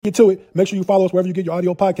Get to it. Make sure you follow us wherever you get your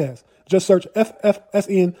audio podcasts. Just search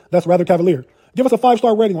FFSN, that's Rather Cavalier. Give us a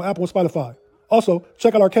 5-star rating on Apple and Spotify. Also,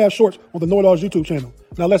 check out our Cavs Shorts on the Know-It-Alls YouTube channel.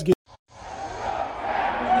 Now let's get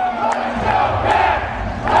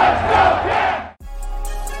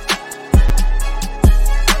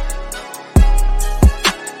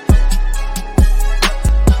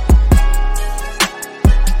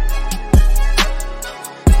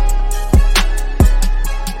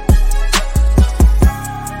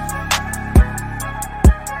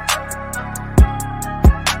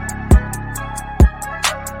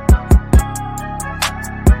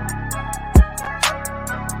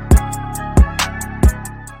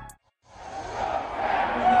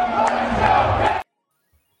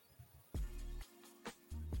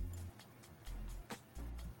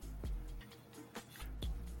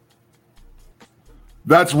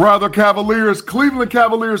That's Rather Cavaliers, Cleveland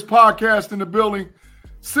Cavaliers podcast in the building.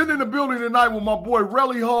 Sitting in the building tonight with my boy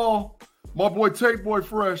Relly Hall, my boy Tate Boy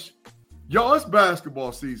Fresh. Y'all, it's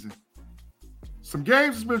basketball season. Some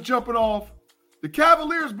games has been jumping off. The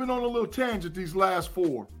Cavaliers been on a little tangent these last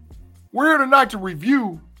 4. We're here tonight to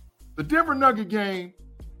review the Denver Nugget game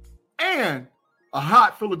and a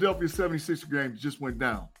hot Philadelphia 76er game that just went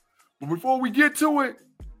down. But before we get to it,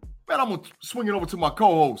 man, I'm going to swing it over to my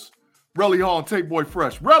co-host, Relly Hall and Tate Boy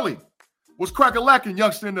Fresh. Relly, what's crack-a-lackin',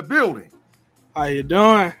 youngster in the building? How you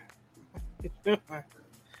doing?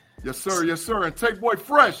 Yes, sir. Yes, sir. And Tate Boy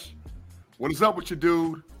Fresh, what is up with you,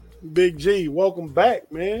 dude? Big G. Welcome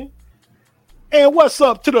back, man. And what's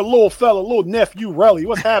up to the little fella, little nephew Relly?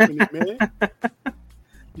 What's happening, man?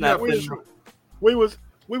 Yeah, we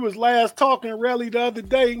was last talking Relly the other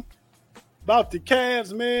day about the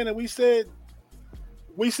Cavs, man, and we said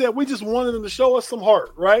we just wanted them to show us some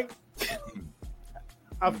heart, right?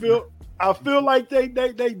 I feel like they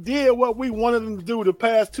did what we wanted them to do the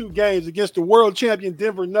past 2 games against the world champion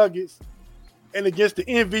Denver Nuggets and against the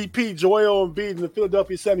MVP Joel Embiid and the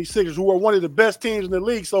Philadelphia 76ers, who are one of the best teams in the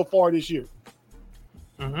league so far this year.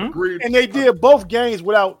 Mm-hmm. Agreed. And they did both games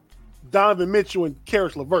without Donovan Mitchell and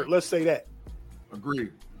Karis LeVert. Let's say that. Agreed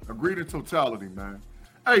in totality, man.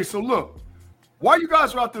 Hey, so look, while you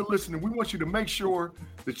guys are out there listening, we want you to make sure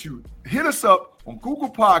that you hit us up on Google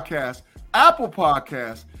Podcasts, Apple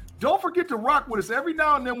Podcasts. Don't forget to rock with us. Every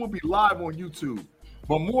now and then we'll be live on YouTube.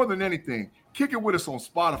 But more than anything, kick it with us on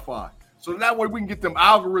Spotify. So that way we can get them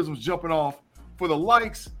algorithms jumping off for the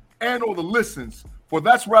likes and or the listens for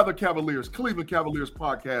That's Rather Cavaliers, Cleveland Cavaliers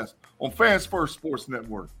podcast on Fans First Sports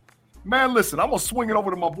Network. Man, listen, I'm going to swing it over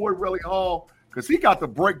to my boy Relly Hall because he got the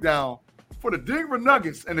breakdown for the Denver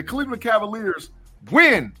Nuggets and the Cleveland Cavaliers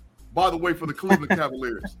win, by the way, for the Cleveland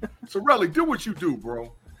Cavaliers. So, Relly, do what you do,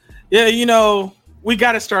 bro. Yeah, we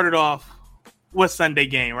got to start it off with Sunday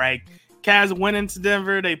game, right? Cavs went into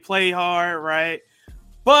Denver. They play hard, right?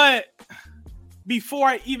 But before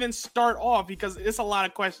I even start off, because it's a lot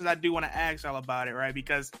of questions I do want to ask y'all about it, right?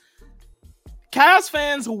 Because Cavs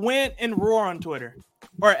fans went and roar on Twitter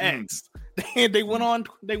or X. They went on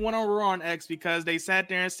roar on X because they sat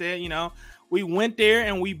there and said, we went there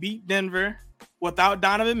and we beat Denver without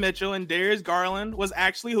Donovan Mitchell, and Darius Garland was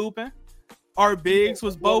actually hooping. Our bigs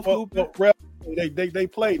was both hooping. They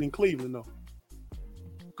played in Cleveland, though.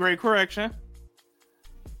 Great correction.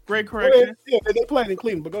 Yeah, they played in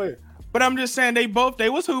Cleveland, but go ahead. But I'm just saying they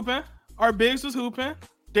was hooping. Our bigs was hooping.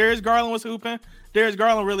 Darius Garland was hooping. Darius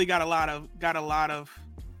Garland really got a lot of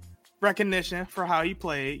recognition for how he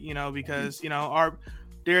played, because our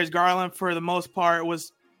Darius Garland for the most part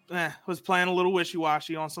was playing a little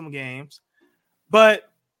wishy-washy on some games.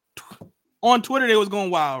 But on Twitter they was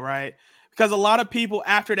going wild, right? Because a lot of people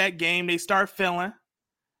after that game they start feeling,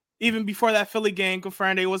 even before that Philly game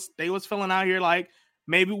confirmed, they was feeling out here like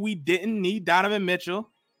maybe we didn't need Donovan Mitchell.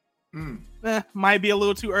 Might be a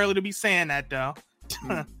little too early to be saying that though.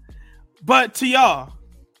 But to y'all,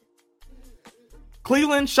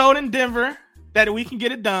 Cleveland showed in Denver that we can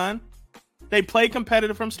get it done. They played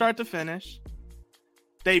competitive from start to finish.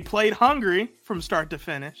 They played hungry from start to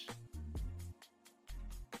finish.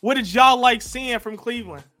 What did y'all like seeing from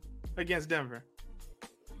Cleveland against Denver?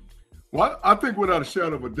 Well, I think without a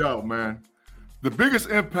shadow of a doubt, man, the biggest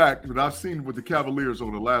impact that I've seen with the Cavaliers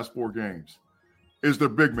over the last 4 games is their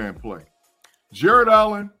big man play. Jared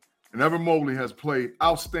Allen and Evan Mobley has played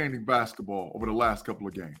outstanding basketball over the last couple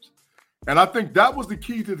of games. And I think that was the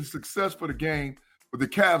key to the success for the game with the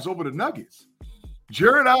Cavs over the Nuggets.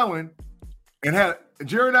 Jared Allen and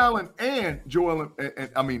Joel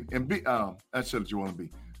Embiid. I said Joel Embiid.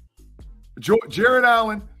 Jared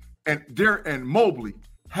Allen and Mobley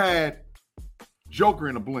had Joker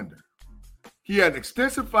in a blender. He had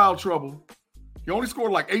extensive foul trouble. He only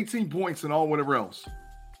scored like 18 points and all whatever else.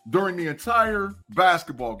 during the entire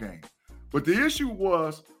basketball game. But the issue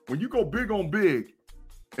was when you go big on big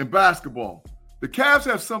in basketball, the Cavs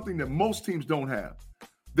have something that most teams don't have.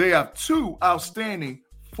 They have two outstanding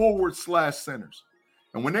forward/centers.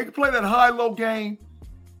 And when they can play that high-low game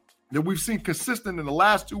that we've seen consistent in the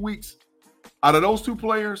last 2 weeks, out of those two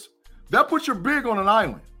players, that puts your big on an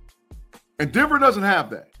island. And Denver doesn't have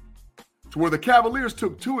that. To where the Cavaliers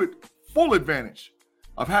took to it full advantage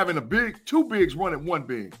of having two bigs run at one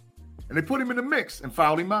big. And they put him in the mix and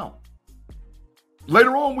fouled him out.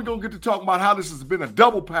 Later on, we're going to get to talk about how this has been a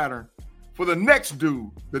double pattern for the next dude,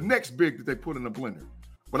 the next big that they put in the blender.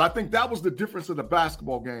 But I think that was the difference of the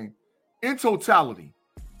basketball game in totality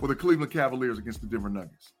for the Cleveland Cavaliers against the Denver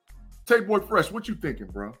Nuggets. Tay Boy Fresh, what you thinking,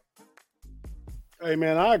 bro? Hey,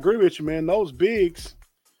 man, I agree with you, man. Those bigs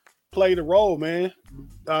played a role, man.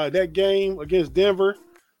 That game against Denver,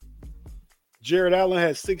 Jared Allen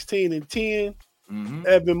had 16 and 10. Mm-hmm.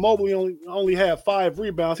 Evan Mobley only had 5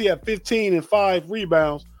 rebounds. He had 15 and 5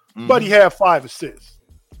 rebounds, but he had 5 assists.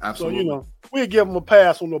 Absolutely. So, we'll give him a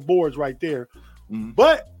pass on the boards right there. Mm-hmm.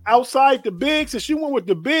 But outside the bigs, since you went with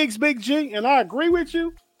the bigs, Big G, and I agree with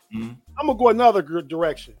you, I'm going to go another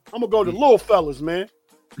direction. I'm going to go to the little fellas, man.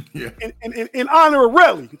 Yeah. In honor of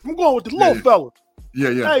Relly. I'm going with the little fellas. Yeah.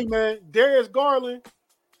 Hey, man, Darius Garland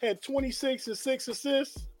had 26 and 6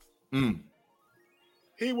 assists.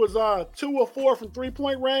 He was 2 or 4 from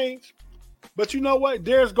three-point range. But you know what?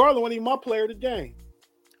 Darius Garland wasn't even my player of the game.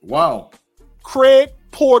 Wow. Craig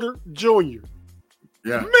Porter Jr.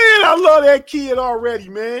 Yeah. Man, I love that kid already,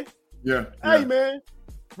 man. Yeah. Hey, man.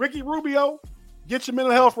 Ricky Rubio, get your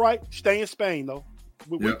mental health right. Stay in Spain, though.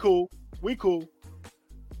 We cool. We cool.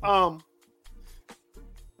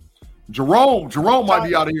 Jerome might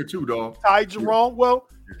be out of here too, dog. Ty Jerome. Well,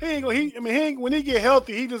 when he get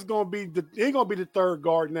healthy, he gonna be the third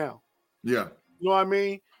guard now. Yeah. You know what I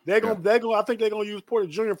mean? I think they're gonna use Porter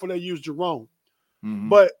Jr. before they use Jerome. Mm-hmm.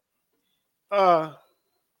 But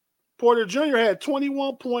Porter Jr. had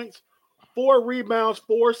 21 points, 4 rebounds,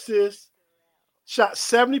 4 assists, shot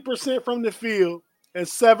 70% from the field, and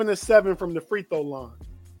 7 and 7 from the free throw line.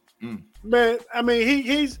 Man, I mean,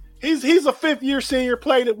 he's a fifth-year senior,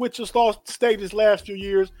 played at Wichita State his last few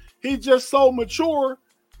years. He's just so mature,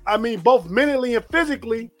 I mean, both mentally and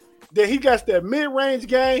physically, that he got that mid-range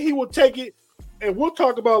game. He will take it, and we'll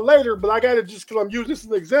talk about it later, but I got to just, because I'm using this as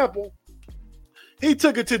an example, he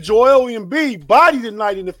took it to Joel Embiid, body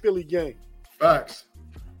tonight in the Philly game. Facts.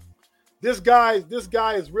 This guy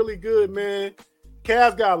is really good, man.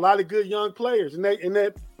 Cavs got a lot of good young players. In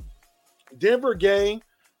that Denver game,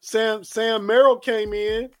 Sam Merrill came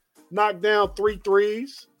in, knocked down 3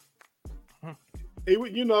 threes. So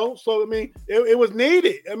I mean, it was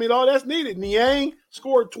needed. I mean, all that's needed. Niang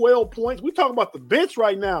scored 12 points. We talking about the bench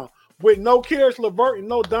right now with no Karis LeVert and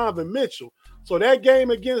no Donovan Mitchell. So that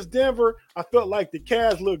game against Denver, I felt like the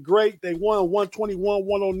Cavs looked great. They won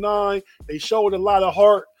 121-109. They showed a lot of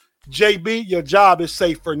heart. JB, your job is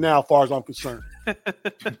safe for now, as far as I'm concerned.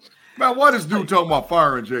 Man, why this dude talking about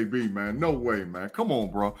firing JB, man? No way, man. Come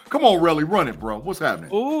on, bro. Come on, Relly, run it, bro. What's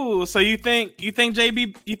happening? Ooh, so you think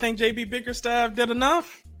JB Bickerstaff did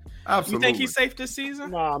enough? Absolutely. You think he's safe this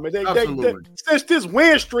season? Nah, man. They since this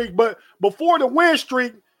win streak, but before the win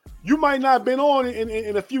streak, you might not have been on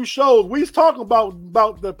in a few shows. We was talking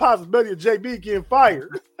about the possibility of JB getting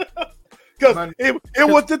fired. Because it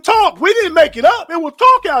was the talk. We didn't make it up. It was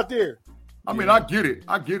talk out there. I mean, I get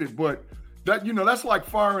it, but that's like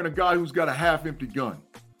firing a guy who's got a half-empty gun.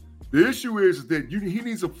 The issue is that he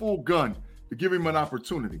needs a full gun to give him an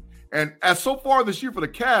opportunity. And as so far this year for the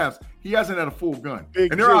Cavs, he hasn't had a full gun.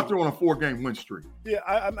 And they're out there on a 4-game win streak. Yeah,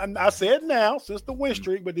 I said now since the win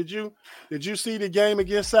streak, but did you see the game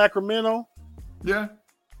against Sacramento? Yeah.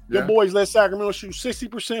 The boys let Sacramento shoot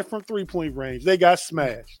 60% from three-point range. They got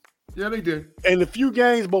smashed. Yeah, they did. And the few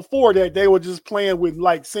games before that, they were just playing with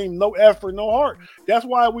seemed no effort, no heart. That's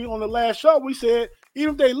why we on the last show we said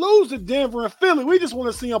even if they lose to Denver and Philly, we just want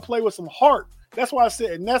to see them play with some heart. That's why I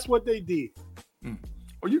said, and that's what they did.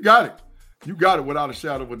 Well, you got it. You got it without a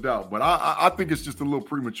shadow of a doubt. But I think it's just a little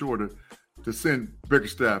premature to send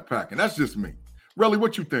Bickerstaff packing. That's just me. Relly,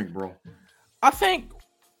 what you think, bro? I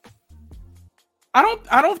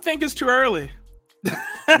don't think it's too early.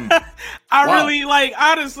 Really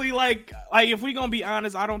honestly, if we're gonna be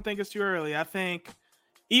honest, I don't think it's too early. I think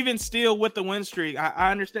even still with the win streak,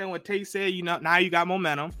 I understand what Tate said. Now you got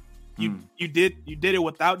momentum. You did it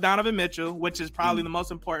without Donovan Mitchell, which is probably the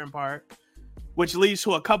most important part, which leads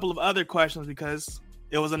to a couple of other questions because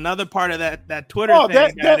it was another part of that Twitter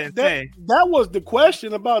thing I didn't say. That was the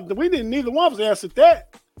question about we didn't neither one of us answered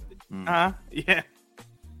that. Yeah.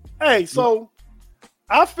 Hey, so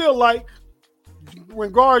I feel like, in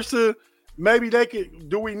regards to maybe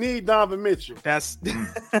do we need Donovan Mitchell? That's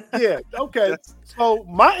yeah. Okay. So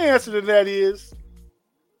my answer to that is,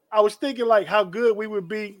 I was thinking like how good we would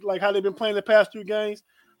be, like how they've been playing the past 2 games,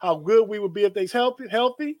 how good we would be if they're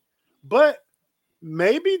healthy. But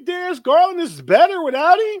maybe Darius Garland is better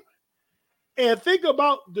without him. And think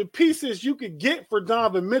about the pieces you could get for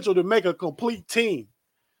Donovan Mitchell to make a complete team.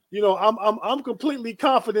 You know, I'm completely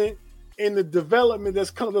confident in the development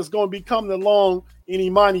that's going to be coming along in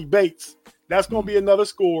Imani Bates. That's going to be another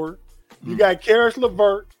scorer. You got Karis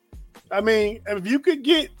LeVert. I mean, if you could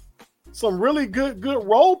get some really good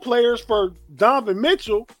role players for Donovan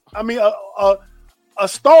Mitchell, I mean, a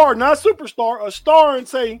star, not superstar, a star, and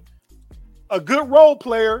say a good role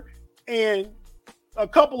player and a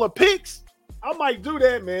couple of picks, I might do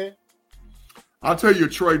that, man. I'll tell you a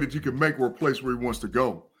trade that you can make or a place where he wants to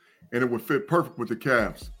go, and it would fit perfect with the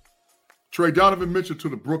Cavs. Trade Donovan Mitchell to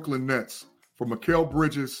the Brooklyn Nets for Mikal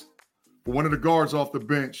Bridges, for one of the guards off the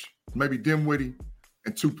bench, maybe Dinwiddie,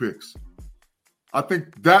 and 2 picks. I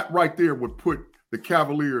think that right there would put the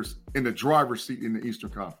Cavaliers in the driver's seat in the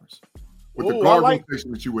Eastern Conference with the guard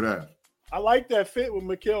rotation that you would have. I like that fit with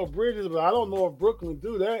Mikal Bridges, but I don't know if Brooklyn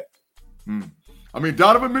do that. I mean,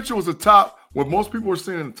 Donovan Mitchell was what most people are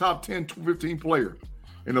saying, a top 10, 15 player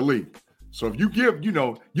in the league. So if you give, you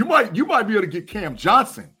might be able to get Cam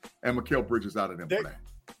Johnson and Mikal Bridges out of them for that.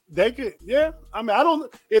 They could, yeah. I mean,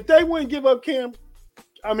 if they wouldn't give up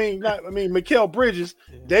Mikal Bridges,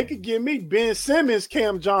 they could give me Ben Simmons,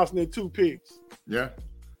 Cam Johnson, and 2 picks. Yeah.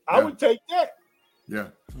 I would take that. Yeah.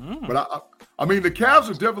 But I mean, the Cavs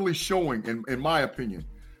are definitely showing, in my opinion,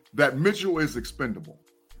 that Mitchell is expendable.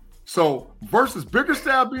 So versus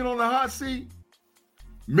Bickerstaff being on the hot seat,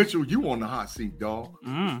 Mitchell, you on the hot seat, dog.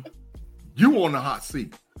 You on the hot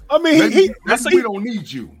seat. I mean, we don't need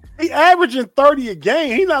you. He averaging 30 a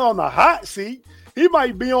game. He's not on the hot seat. He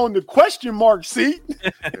might be on the question mark seat.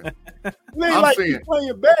 He's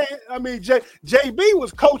playing bad. I mean, JB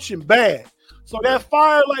was coaching bad. So that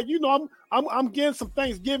fire, I'm getting some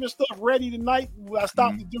Thanksgiving stuff ready tonight. I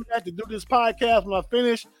stopped to do that, to do this podcast. When I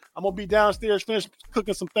finish, I'm going to be downstairs, finish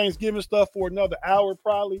cooking some Thanksgiving stuff for another hour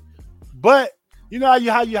probably. But you know how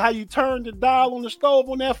you turn the dial on the stove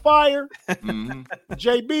on that fire?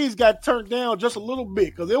 JB's got turned down just a little bit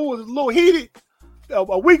because it was a little heated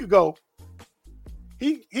a week ago.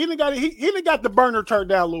 He done got the burner turned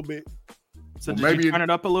down a little bit. So did you turn it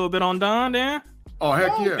up a little bit on Don then? Oh,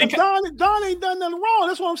 heck yeah. Don ain't done nothing wrong.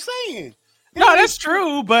 That's what I'm saying. That's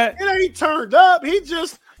true, but it ain't turned up. He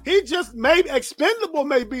just maybe expendable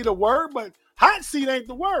may be the word, but hot seat ain't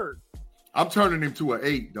the word. I'm turning him to an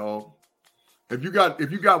 8, dog. If you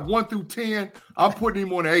got 1 through 10, I'm putting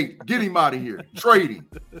him on an 8. Get him out of here. Trade him.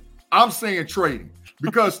 I'm saying trade him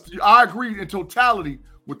because I agree in totality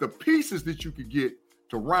with the pieces that you could get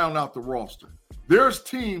to round out the roster. There's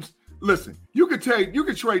teams. Listen, you could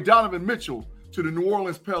trade Donovan Mitchell to the New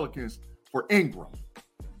Orleans Pelicans for Ingram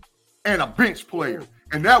and a bench player,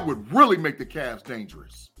 and that would really make the Cavs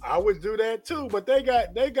dangerous. I would do that too, but they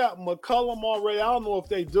got McCollum already. I don't know if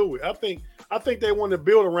they do it. I think they want to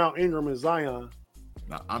build around Ingram and Zion.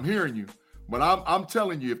 Now, I'm hearing you, but I'm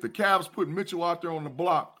telling you, if the Cavs put Mitchell out there on the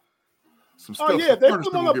block, some stuff. Oh yeah, if they put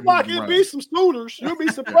him on the block, it'd be some scooters. You'll be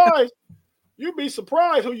surprised. You'll be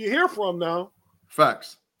surprised who you hear from now.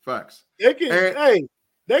 Facts. They can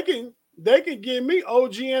give me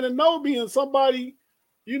OG Anunoby and somebody,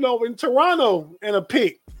 in Toronto and a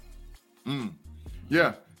pick.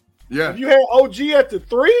 Yeah. If you had OG at the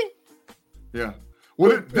 3, yeah.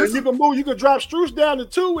 Well, you can drop Strus down to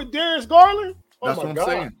 2 with Darius Garland. That's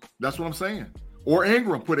what I'm saying. Or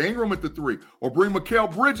Ingram, put Ingram at the 3, or bring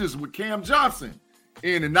Mikal Bridges with Cam Johnson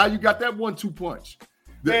in, and now you got that 1-2 punch.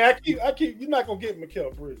 Man, I keep. You're not gonna get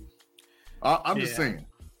Mikal Bridges. I'm just saying.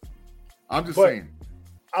 I'm saying.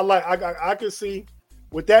 I could see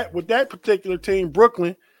with that particular team,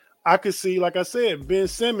 Brooklyn. I could see, like I said, Ben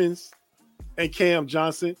Simmons and Cam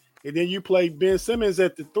Johnson, and then you play Ben Simmons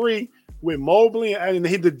at the 3 with Mobley and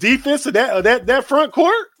the defense of that front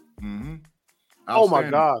court. Oh my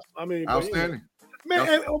gosh! I mean, outstanding. Man,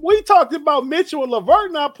 and we talked about Mitchell and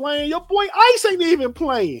LeVert not playing. Your boy Ice ain't even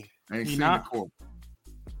playing. Ain't seen the court.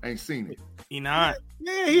 Ain't seen it. He not.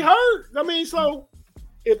 Yeah, he hurt. I mean, so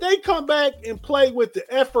if they come back and play with the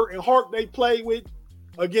effort and heart they played with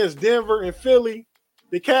against Denver and Philly,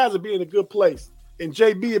 the Cavs will be in a good place, and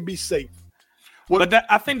JB will be safe. But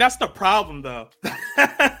I think that's the problem, though.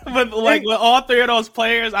 With all 3 of those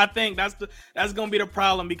players, I think that's going to be the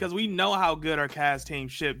problem because we know how good our Cavs team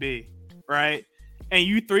should be, right? And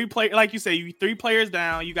you 3 players, like you say, you 3 players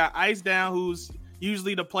down. You got Ice down, who's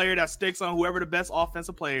usually the player that sticks on whoever the best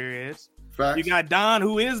offensive player is. Facts. You got Don,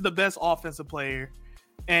 who is the best offensive player,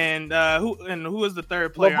 and who is the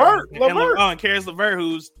third player? LeVert. And Caris LeVert,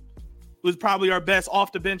 who's probably our best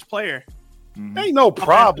off the bench player. Mhm. Ain't no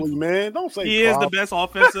probably, man. Don't say He is the best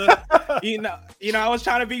offensive. you know, I was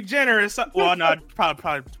trying to be generous. Well, no, I'd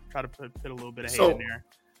probably try to put a little bit of hate in there.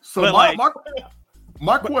 So But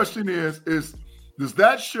my question is does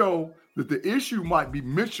that show that the issue might be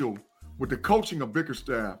Mitchell with the coaching of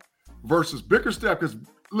Bickerstaff versus Bickerstaff? Because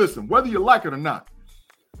listen, whether you like it or not,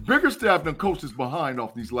 Bickerstaff done coached his behind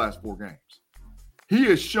off these last 4 games. He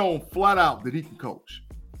has shown flat out that he can coach.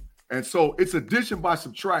 And so it's addition by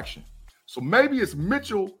subtraction. So maybe it's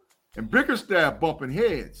Mitchell and Bickerstaff bumping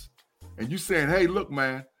heads. And you saying, hey, look,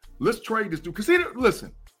 man, let's trade this dude. Because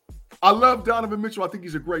listen, I love Donovan Mitchell. I think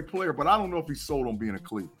he's a great player, but I don't know if he's sold on being a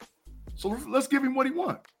Cleveland. So let's give him what he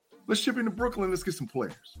wants. Let's ship him to Brooklyn. Let's get some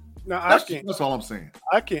players. Now, That's all I'm saying.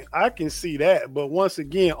 I can see that, but once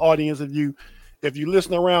again, audience, if you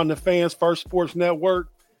listen around the Fans First Sports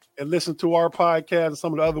Network and listen to our podcast and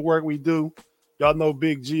some of the other work we do, y'all know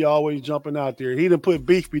Big G always jumping out there. He done put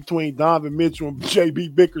beef between Donovan Mitchell and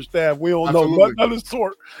JB Bickerstaff. We don't know nothing of the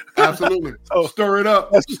sort. Absolutely. So, stir it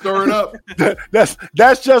up. Stir it up.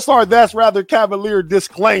 That's just our that's rather cavalier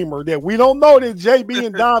disclaimer that we don't know that JB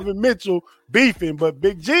and Donovan Mitchell beefing, but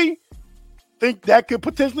Big G think that could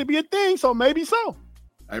potentially be a thing, so maybe so.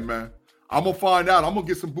 Hey, man, I'm going to find out. I'm going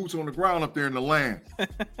to get some boots on the ground up there in the land.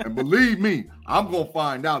 And believe me, I'm going to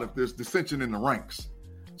find out if there's dissension in the ranks.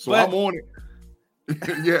 So I'm on it.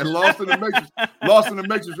 Yeah, lost in the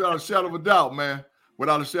matrix without a shadow of a doubt, man.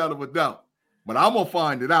 Without a shadow of a doubt. But I'm going to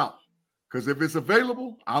find it out. Because if it's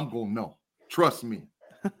available, I'm going to know. Trust me.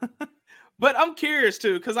 But I'm curious,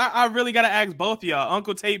 too, because I really got to ask both of y'all,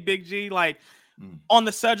 Uncle Tate, Big G, like, on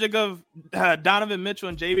the subject of Donovan Mitchell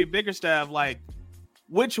and JB Bickerstaff, like,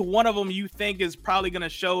 which one of them you think is probably going to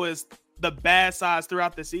show us the bad sides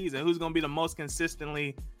throughout the season? Who's going to be the most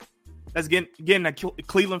consistently that's getting the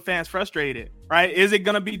Cleveland fans frustrated, right? Is it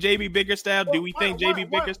going to be JB Bickerstaff? Do we think JB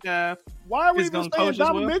Bickerstaff is going to coach as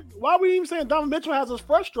well? Why are we even saying Donovan Mitchell has us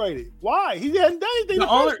frustrated? Why? He hadn't done anything to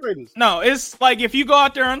frustrate us. No, it's like if you go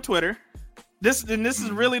out there on Twitter, this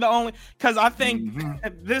is really the only, because I think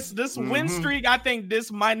this win streak, I think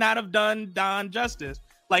this might not have done Don justice.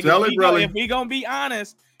 Like if we gonna be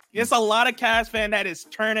honest, it's a lot of Cavs fan that is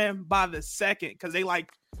turning by the second because they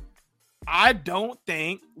like, I don't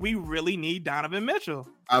think we really need Donovan Mitchell.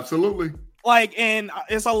 Absolutely. Like, and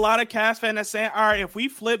it's a lot of Cavs fan that's saying, all right, if we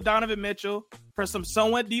flip Donovan Mitchell for some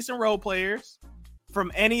somewhat decent role players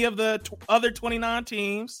from any of the other 29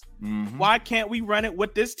 teams, why can't we run it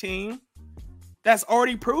with this team that's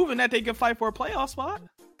already proven that they can fight for a playoff spot?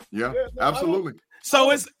 Yeah, absolutely.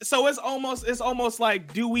 So it's almost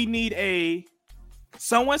like, do we need a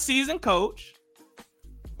somewhat seasoned coach,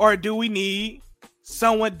 or do we need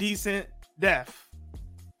somewhat decent depth?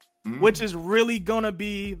 Which is really gonna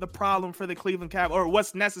be the problem for the Cleveland Cavs, or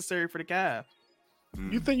what's necessary for the Cavs.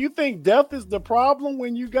 You think depth is the problem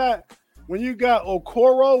when you got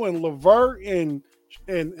Okoro and LeVert and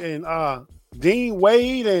Dean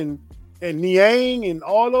Wade and Niang and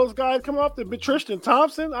all those guys come off the Tristan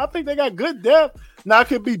Thompson? I think they got good depth. Now it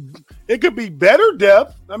could be better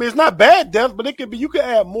depth. I mean, it's not bad depth, but you could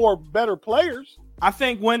add more better players. I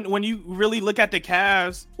think when you really look at the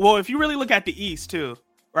Cavs, well, if you really look at the East too,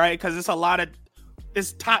 right? Because it's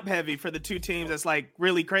top heavy for the two teams. That's like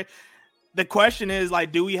really crazy. The question is,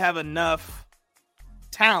 like, do we have enough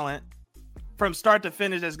talent from start to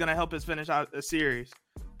finish that's going to help us finish out a series?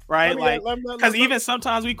 Right, because even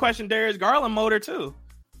sometimes we question Darius Garland motor too.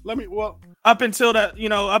 Up until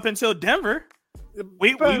Denver,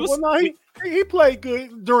 he played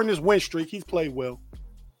good during this win streak. He's played well.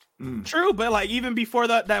 True, but like even before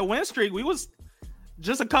that win streak, we was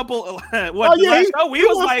just a couple. We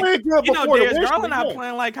was like, Darius Garland not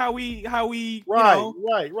playing like how we right.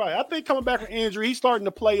 I think coming back from injury, he's starting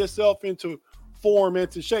to play himself into form,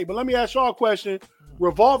 into shape. But let me ask y'all a question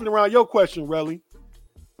revolving around your question, Relly.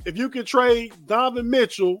 If you could trade Donovan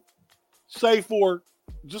Mitchell, say for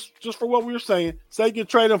just for what we were saying, say you could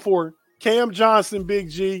trade him for Cam Johnson, Big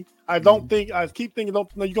G. I keep thinking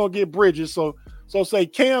you're gonna get Bridges. So say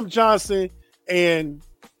Cam Johnson and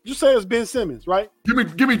you say it's Ben Simmons, right? Give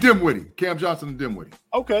me Dinwiddie, Cam Johnson and Dinwiddie.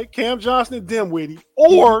 Okay, Cam Johnson and Dinwiddie,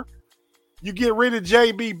 or you get rid of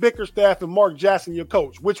JB Bickerstaff and Mark Jackson, your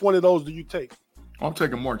coach. Which one of those do you take? I'm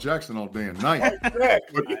taking Mark Jackson all day and night. but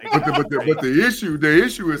the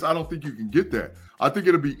issue is I don't think you can get that. I think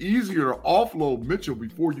it'll be easier to offload Mitchell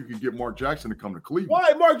before you can get Mark Jackson to come to Cleveland.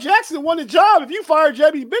 Why? Mark Jackson won the job. If you fire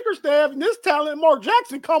JB Bickerstaff and this talent, Mark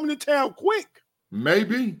Jackson coming to town quick.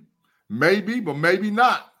 Maybe, but maybe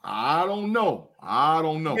not. I don't know.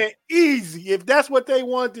 Man, easy. If that's what they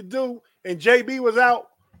wanted to do and JB was out,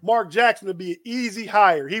 Mark Jackson would be an easy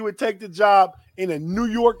hire. He would take the job in a New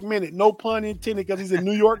York minute. No pun intended, because he's a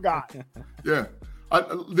New York guy. Yeah.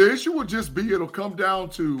 The issue will just be it'll come down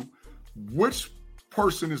to which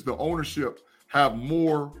person is the ownership have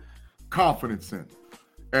more confidence in.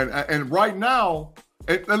 And right now,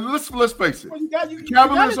 and let's face it, the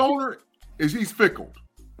Cavaliers owner he's fickle.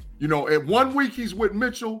 You know, at 1 week he's with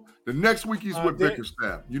Mitchell, the next week he's with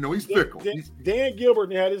Bickerstaff. You know, he's fickle. Dan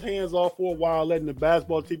Gilbert had his hands off for a while, letting the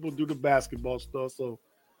basketball people do the basketball stuff. So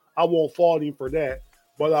I won't fault him for that.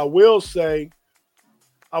 But I will say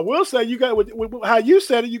you got with how you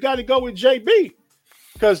said it, you got to go with JB,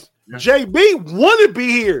 because JB want to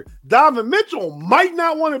be here. Donovan Mitchell might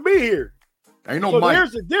not want to be here. Ain't no might.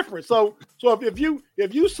 There's a difference. So if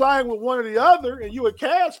you sign with one or the other and you a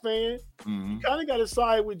Cavs fan, you kind of got to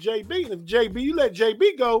side with JB. And if you let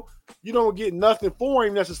JB go, you don't get nothing for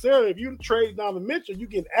him necessarily. If you trade Donovan Mitchell, you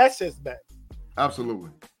get assets back.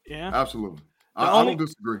 Absolutely. Yeah. Absolutely. I don't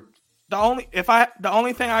disagree. The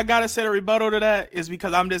only thing I gotta say to rebuttal to that is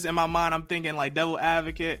because I'm just in my mind, I'm thinking like devil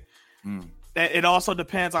advocate. That it also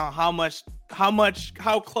depends on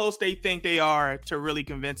how close they think they are to really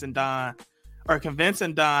convincing Don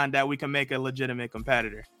that we can make a legitimate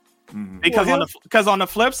competitor. Because on the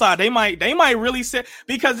flip side, they might really sit,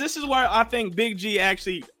 because this is where I think Big G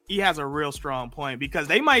actually he has a real strong point, because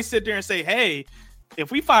they might sit there and say, hey, if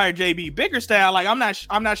we fire JB Bickerstaff, like I'm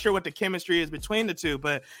not sure what the chemistry is between the two,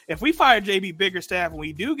 but if we fire JB Bickerstaff and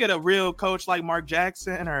we do get a real coach like Mark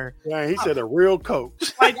Jackson, or he said a real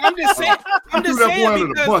coach. Like I'm just saying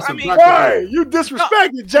because I mean, right, you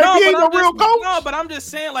disrespected JB ain't no real coach. No, but I'm just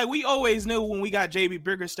saying, like, we always knew when we got JB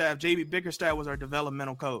Bickerstaff was our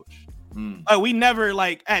developmental coach. Like, we never,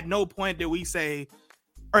 like, at no point did we say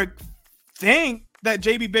or think that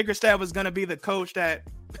JB Bickerstaff was going to be the coach that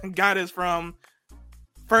got us from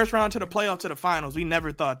first round to the playoff to the finals. We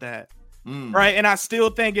never thought that. Right. And I still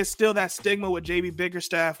think it's still that stigma with JB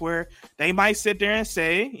Bickerstaff where they might sit there and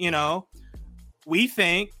say, you know, we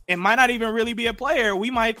think it might not even really be a player. We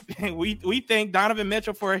think Donovan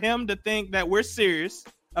Mitchell, for him to think that we're serious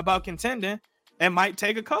about contending, and might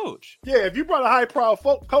take a coach. Yeah. If you brought a high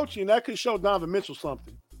profile coaching, that could show Donovan Mitchell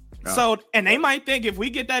something. Yeah. So, and they might think if we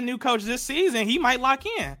get that new coach this season, he might lock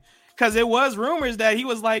in, because it was rumors that he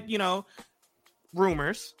was like, you know,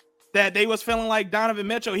 that they was feeling like Donovan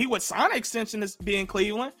Mitchell, he would sign an extension to be in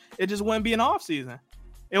Cleveland. It just wouldn't be an off season.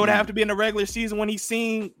 It would have to be in the regular season when he's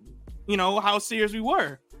seen, you know, how serious we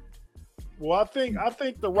were. Well, I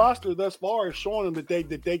think the roster thus far is showing them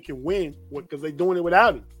that they can win because they're doing it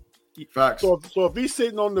without him. Facts. So if he's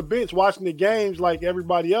sitting on the bench watching the games like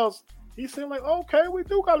everybody else, he's saying like, okay, we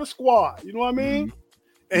do got a squad. You know what I mean?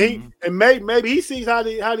 And maybe he sees how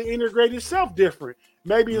to integrate himself different.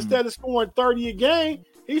 Maybe instead of scoring 30 a game,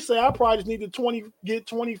 he say, I probably just need to get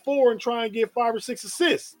 24 and try and get 5 or 6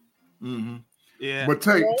 assists. Yeah. But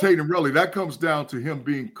Tatum, really, that comes down to him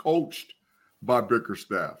being coached by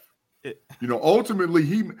Bickerstaff. You know,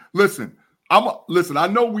 ultimately, listen, I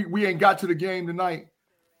know we ain't got to the game tonight,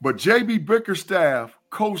 but JB Bickerstaff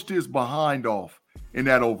coached his behind off in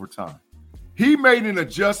that overtime. He made an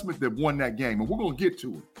adjustment that won that game, and we're going to get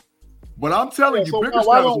to it. But I'm telling you,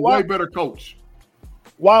 Bickerstaff is a way better coach.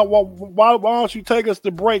 Why don't you take us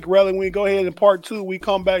to break, Relly? When we go ahead in part 2, we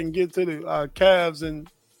come back and get to the Cavs and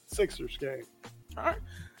Sixers game. All right.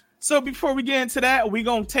 So before we get into that, we're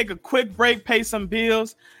going to take a quick break, pay some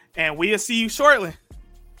bills, and we'll see you shortly.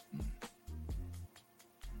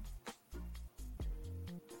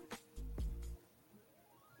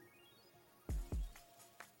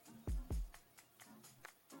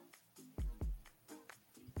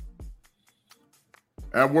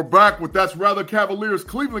 And we're back with That's Rather Cavaliers,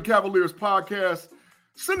 Cleveland Cavaliers podcast.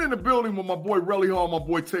 Sitting in the building with my boy Relly Hall, my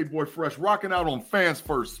boy Tate Boy Fresh, rocking out on Fans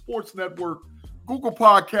First Sports Network, Google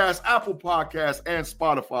Podcasts, Apple Podcasts, and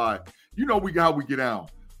Spotify. You know how we get down.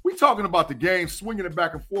 We talking about the game, swinging it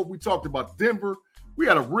back and forth. We talked about Denver. We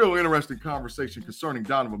had a real interesting conversation concerning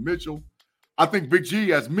Donovan Mitchell. I think Big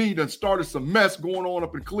G, as me, done started some mess going on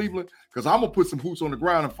up in Cleveland, because I'm going to put some boots on the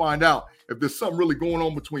ground and find out if there's something really going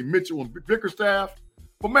on between Mitchell and Bickerstaff.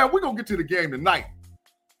 But, man, we're going to get to the game tonight.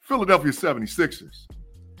 Philadelphia 76ers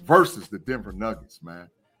versus the Denver Nuggets, man.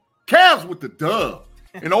 Cavs with the dub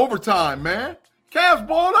in overtime, man. Cavs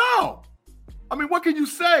balled out. I mean, what can you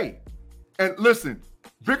say? And listen,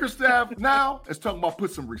 Bickerstaff now is talking about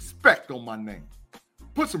put some respect on my name.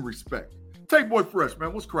 Put some respect. Take Boy Fresh,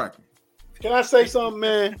 man. What's cracking? Can I say something,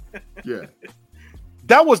 man? Yeah.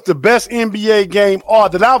 That was the best NBA game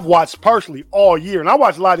that I've watched personally all year. And I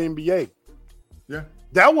watch a lot of NBA. Yeah.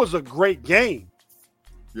 That was a great game.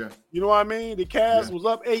 Yeah. You know what I mean? The Cavs was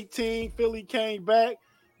up 18. Philly came back.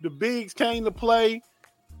 The bigs came to play.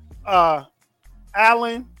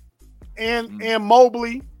 Allen and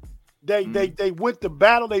Mobley. They went to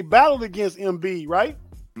battle. They battled against Embiid, right?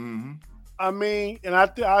 Mm-hmm. I mean, and I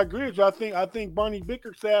agree with you. I think Bernie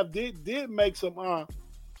Bickerstaff did make some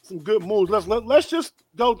good moves. Let's just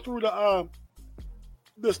go through the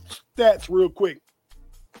stats real quick.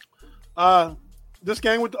 This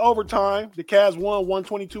game with the overtime, the Cavs won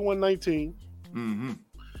 122-119. Mm-hmm.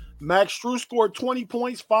 Max Strus scored 20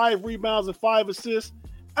 points, 5 rebounds, and 5 assists.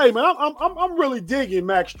 Hey man, I'm really digging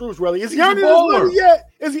Max Strus. Really, is he earning his money yet?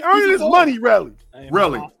 Is he earning his money? Really? Hey,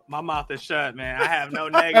 really? My mouth is shut, man. I have no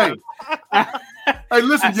negative. Hey,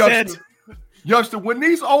 listen, youngster. When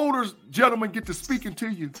these older gentlemen get to speaking to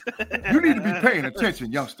you, you need to be paying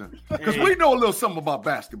attention, youngster, because we know a little something about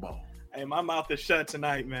basketball. Hey, my mouth is shut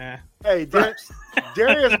tonight, man. Hey,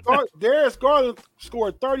 Darius Garland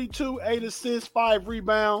scored 32, 8 assists, 5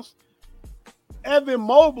 rebounds. Evan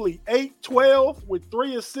Mobley, 8-12 with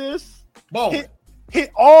 3 assists.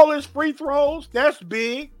 Hit all his free throws. That's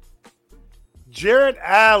big. Jared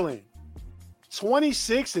Allen,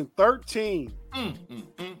 26 and 13.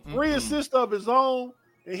 3 assists of his own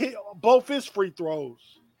and hit both his free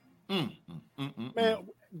throws. Man,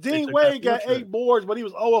 Dean Wade got 8 boards, but he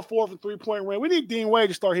was 0-4 from 3-point range. We need Dean Wade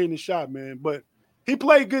to start hitting the shot, man. But he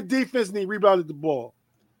played good defense and he rebounded the ball.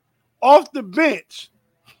 Off the bench,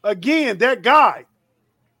 again, that guy,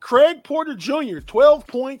 Craig Porter Jr., 12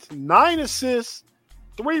 points, 9 assists,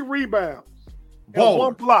 3 rebounds, and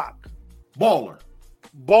 1 block.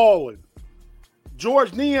 Balling.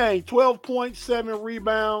 George Niang, 12 points, 7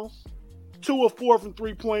 rebounds, 2 of 4 from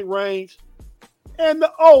 3-point range. And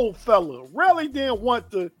the old fella really didn't want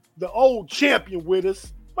the old champion with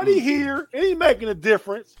us, but he here and he making a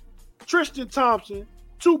difference. Tristan Thompson,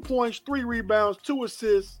 2 points, 3 rebounds, 2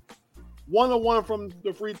 assists, 1-of-1 from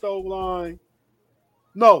the free throw line.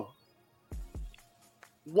 No,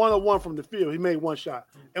 1-of-1 from the field. He made 1 shot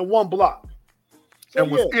and 1 block. So,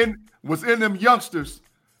 and was in them youngsters,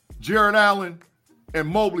 Jared Allen and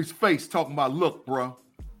Mobley's face talking about, look, bro,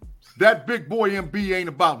 that big boy MB ain't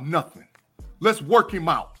about nothing. Let's work him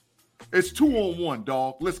out. It's 2-on-1,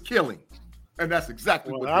 dog. Let's kill him. And that's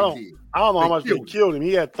exactly what they did. I don't know how much they killed him.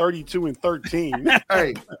 He had 32 and 13.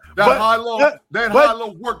 Hey,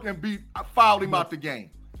 high-low work and fouled him out the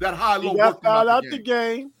game. That high-low worked him out the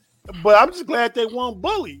game. But I'm just glad they won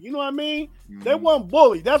bully. You know what I mean? Mm-hmm. They won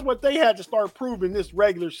bully. That's what they had to start proving this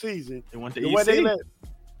regular season. They went to EC.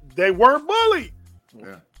 They weren't bullied.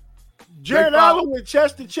 Yeah. Jared Allen went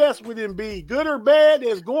chest to chest with Embiid. Good or bad,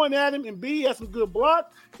 there's going at him. Embiid has some good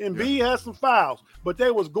blocks. Embiid has some fouls. But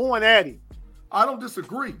they was going at him. I don't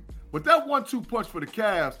disagree. But that 1-2 punch for the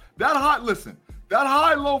Cavs, that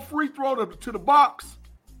high-low free throw to the box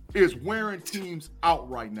is wearing teams out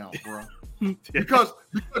right now, bro. because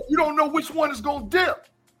you don't know which one is going to dip.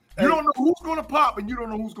 You don't know who's going to pop and you don't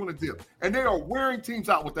know who's going to dip. And they are wearing teams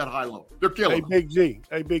out with that high-low. They're killing Hey,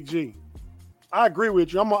 Big G. I agree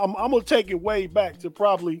with you. I'm going to take it way back to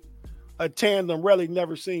probably a tandem really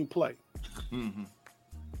never seen play. Mm-hmm.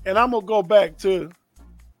 And I'm going to go back to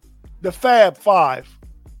the Fab Five,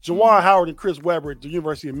 Juwan Howard and Chris Webber at the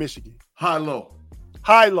University of Michigan. High-low.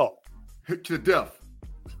 To death.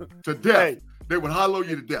 Hey. They would high-low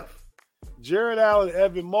you to death. Jared Allen,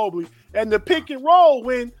 Evan Mobley. And the pick and roll,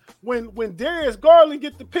 when Darius Garland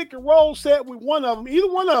get the pick and roll set with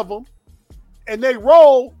either one of them, and they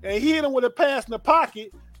roll and he hit him with a pass in the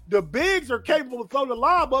pocket, the bigs are capable of throwing the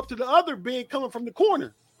lob up to the other big coming from the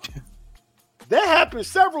corner. That happened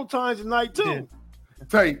several times tonight, too. Yeah.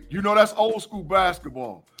 Tay, you know that's old school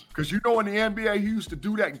basketball. Because you know in the NBA, he used to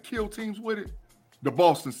do that and kill teams with it. The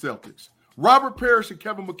Boston Celtics. Robert Parrish and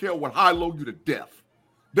Kevin McHale would high-low you to death.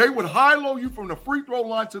 They would high-low you from the free throw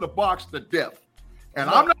line to the box to death. And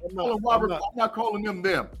I'm not calling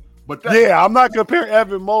them. But I'm not comparing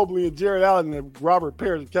Evan Mobley and Jared Allen and Robert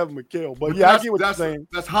Parrish and Kevin McHale. But I get what you're saying.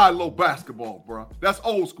 That's high-low basketball, bro. That's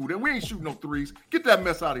old school. Then we ain't shooting no threes. Get that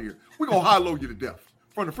mess out of here. We're going to high-low you to death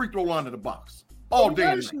from the free throw line to the box. All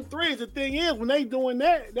day. Shooting threes. The thing is, when they doing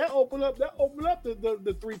that open up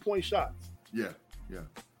the 3-point shots. Yeah.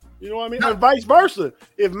 You know what I mean? And vice versa.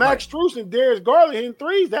 If Max Strus and Darius Garland hitting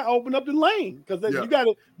threes, that open up the lane. Because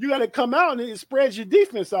you gotta come out and it spreads your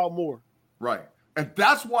defense out more. Right. And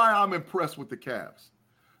that's why I'm impressed with the Cavs.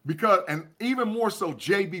 And even more so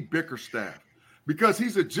JB Bickerstaff. Because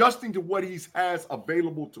he's adjusting to what he has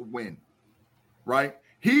available to win. Right?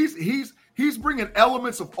 He's he's bringing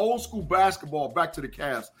elements of old school basketball back to the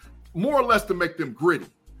Cavs, more or less to make them gritty.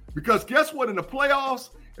 Because guess what? In the playoffs,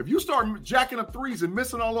 if you start jacking up threes and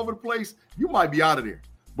missing all over the place, you might be out of there.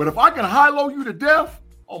 But if I can high-low you to death,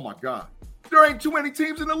 oh my God, there ain't too many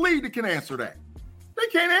teams in the league that can answer that. They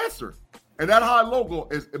can't answer. And that high-low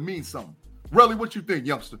it means something. Relly, what you think,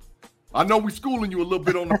 youngster? I know we're schooling you a little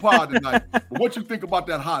bit on the pod tonight, but what you think about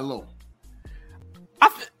that high-low?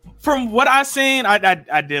 From what I've seen,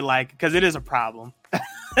 I did like it because it is a problem.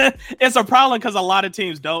 It's a problem because a lot of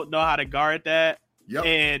teams don't know how to guard that. Yep.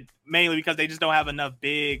 And mainly because they just don't have enough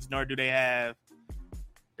bigs, nor do they have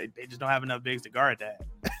they just don't have enough bigs to guard that.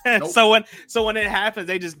 Nope. So when it happens,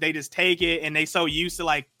 they just take it, and they so used to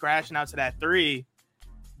like crashing out to that three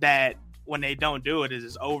that when they don't do it, it's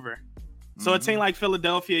just over. So a team like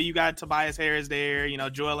Philadelphia, you got Tobias Harris there,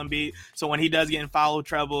 Joel Embiid. So when he does get in foul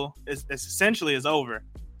trouble, it's essentially is over.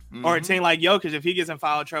 Mm-hmm. Or a team like Jokic, if he gets in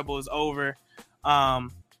foul trouble, is over. I'm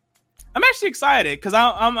actually excited because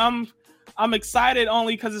I'm excited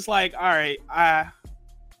only because it's like, all right,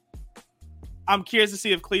 I'm curious to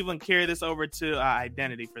see if Cleveland carry this over to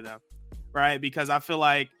identity for them, right? Because I feel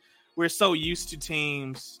like we're so used to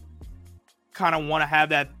teams kind of want to have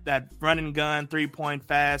that run and gun, 3-point,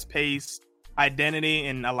 fast-paced identity,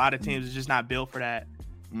 and a lot of teams are just not built for that.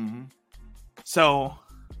 Mm-hmm. So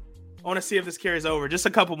I want to see if this carries over. Just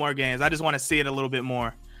a couple more games. I just want to see it a little bit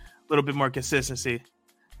more consistency.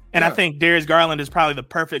 And I think Darius Garland is probably the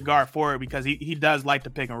perfect guard for it because he does like to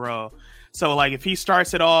pick and roll. So, like, if he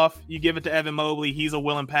starts it off, you give it to Evan Mobley. He's a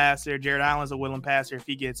willing passer. Jared Allen's a willing passer if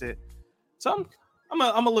he gets it. So I'm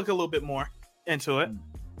gonna look a little bit more into it.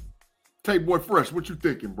 Tay Boy Fresh, what you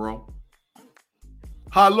thinking, bro?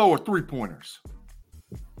 High-low or three-pointers?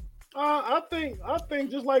 I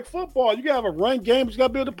think just like football, you gotta have a run game, but you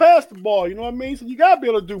gotta be able to pass the ball. You know what I mean? So you gotta be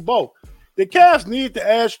able to do both. The Cavs need to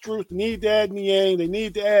add Strus, they need to add Niang, they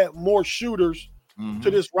need to add more shooters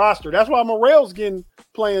to this roster. That's why Morel's getting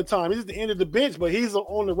playing time. He's at the end of the bench, but he's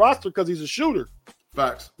on the roster because he's a shooter.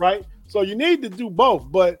 Facts. Right? So you need to do both.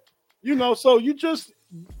 But, so you just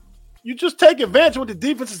take advantage of what the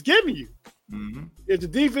defense is giving you. Mm-hmm. If the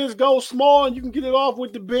defense goes small and you can get it off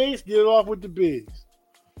with the bigs, get it off with the bigs.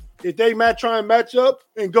 If they try and match up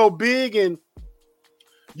and go big and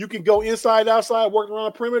you can go inside, outside, work around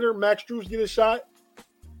the perimeter, Max Strus get a shot,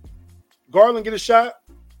 Garland get a shot,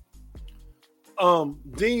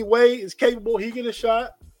 Dean Wade is capable, he get a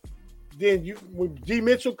shot. Then when D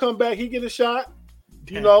Mitchell come back, he get a shot.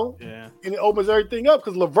 And it opens everything up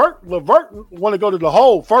because LeVert want to go to the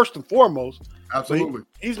hole first and foremost. Absolutely. So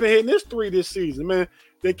he's been hitting his three this season, man.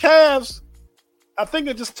 The Cavs, I think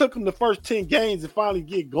it just took them the first 10 games to finally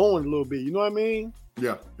get going a little bit. You know what I mean?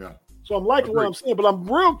 Yeah. So I'm liking what I'm saying, but I'm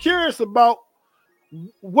real curious about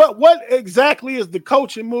what exactly is the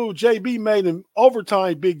coaching move JB made in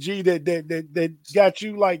overtime, Big G, that got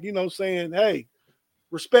you saying, hey,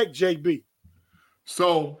 respect JB.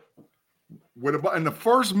 So in the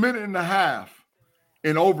first minute and a half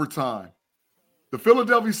in overtime, the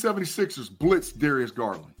Philadelphia 76ers blitzed Darius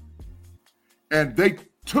Garland. And they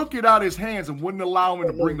took it out of his hands and wouldn't allow him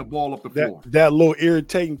to bring the ball up the floor. That little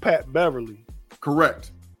irritating Pat Beverly.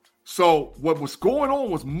 Correct. So what was going on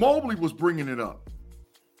was Mobley was bringing it up.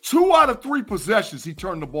 2 out of 3 possessions, he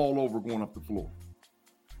turned the ball over going up the floor.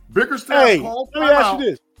 Bickerstaff called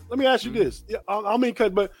let me ask you this.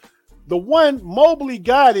 But the one Mobley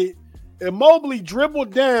got it, and Mobley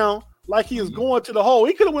dribbled down like he was going to the hole.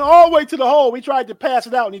 He could have went all the way to the hole. He tried to pass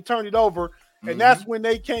it out, and he turned it over. And that's when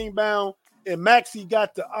they came down, and Maxey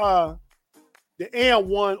got the and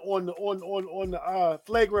one on the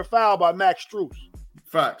flagrant foul by Max Strus.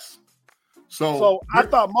 Facts. So I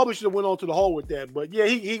thought Mobley should have went on to the hole with that. But, yeah,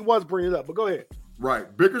 he was bringing it up. But go ahead. Right.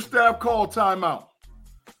 Bickerstaff called timeout.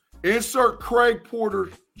 Insert Craig Porter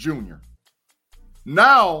Jr.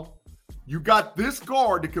 Now you got this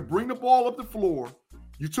guard that could bring the ball up the floor.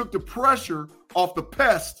 You took the pressure off the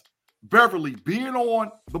pest, Beverly, being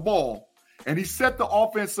on the ball, and he set the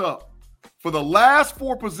offense up. For the last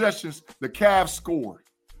 4 possessions, the Cavs scored.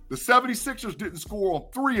 The 76ers didn't score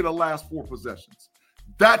on 3 of the last 4 possessions.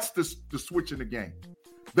 That's the switch in the game.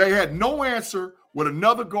 They had no answer with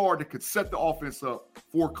another guard that could set the offense up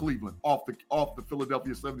for Cleveland off the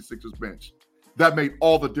Philadelphia 76ers bench. That made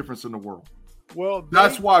all the difference in the world. Well,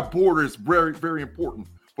 that's why Porter is very, very important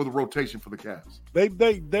for the rotation for the Cavs.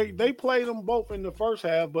 They played them both in the first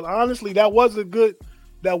half, but honestly, that was a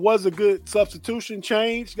good substitution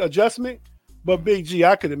change adjustment. But Big G,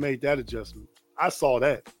 I could have made that adjustment. I saw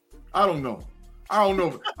that. I don't know.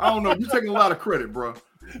 You're taking a lot of credit, bro.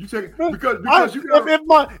 You take because you got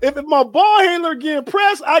if my ball handler getting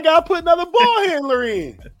pressed, I gotta put another ball handler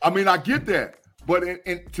in. I mean, I get that, but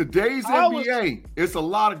in today's NBA, it's a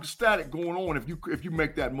lot of static going on if you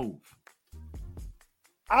make that move.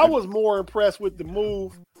 I was more impressed with the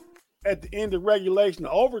move at the end of regulation,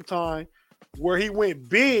 overtime, where he went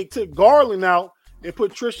big, took Garland out, and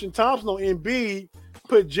put Tristan Thompson on Embiid,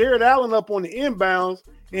 put Jared Allen up on the inbounds,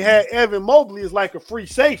 and had Evan Mobley as like a free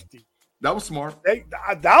safety. That was smart.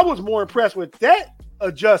 I was more impressed with that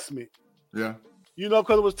adjustment. Yeah. You know,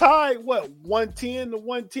 because it was tied, 110 to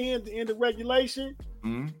 110 at the end of regulation.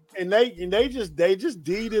 Mm-hmm. And they just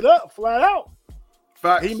D'd it up flat out.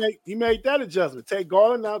 Facts. He made that adjustment. Take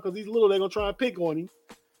Garland out because he's little, they're gonna try and pick on him.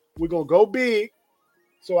 We're gonna go big.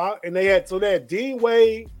 They had Dean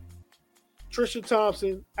Wade, Tristan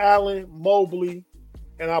Thompson, Allen, Mobley,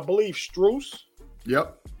 and I believe Strus.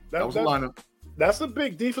 Yep. That was a lineup. That's a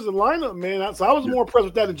big defensive lineup, man. So I was more impressed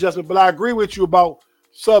with that adjustment, but I agree with you about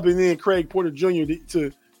subbing in Craig Porter Jr.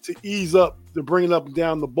 to ease up, to bring it up and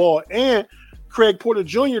down the ball. And Craig Porter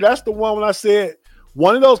Jr., that's the one when I said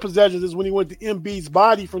one of those possessions is when he went to Embiid's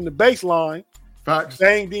body from the baseline. Facts.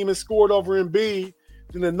 Bang Demon scored over Embiid.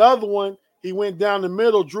 Then another one, he went down the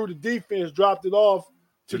middle, drew the defense, dropped it off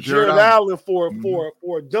to Jared Allen for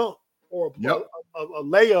a dunk or a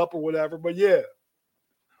layup or whatever. But yeah.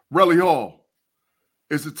 Relly Hall,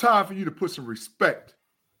 it's a time for you to put some respect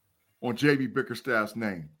on JB Bickerstaff's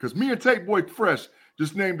name. Because me and Tate Boy Fresh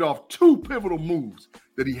just named off 2 pivotal moves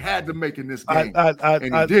that he had to make in this game. And he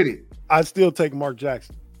did it. I'd still take Mark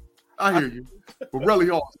Jackson. I hear you. But Relly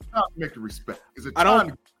Hall, it's time to make the respect. It's a time to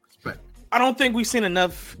make respect. I don't think we've seen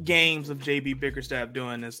enough games of JB Bickerstaff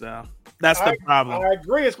doing this, though. That's the problem. I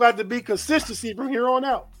agree. It's got to be consistency from here on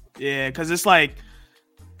out. Yeah, because it's like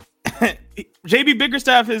JB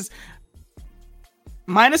Bickerstaff is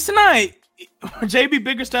minus tonight. JB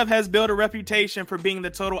Bickerstaff has built a reputation for being the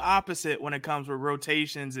total opposite when it comes with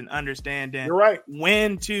rotations and understanding You're right.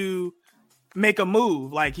 when to make a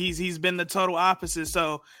move. Like he's been the total opposite.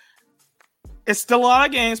 So it's still a lot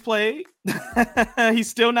of games played. He's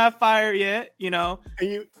still not fired yet, you know.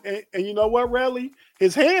 And you know what, Relly?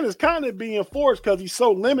 His hand is kind of being forced because he's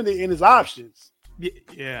so limited in his options.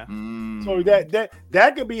 Yeah. So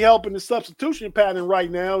that could be helping the substitution pattern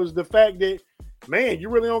right now is the fact that, man, you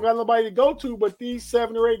really don't got nobody to go to but these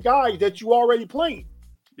 7 or 8 guys that you already playing.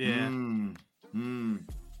 Yeah. And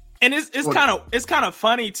it's kind of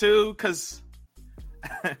funny too, because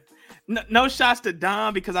no shots to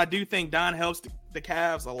Don, because I do think Don helps the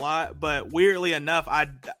Cavs a lot. But weirdly enough,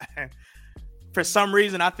 for some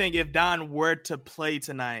reason I think if Don were to play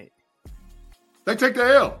tonight, they take the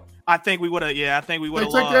L. I think we would have. Yeah, I think we would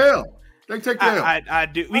have. They take the L. They take the L. I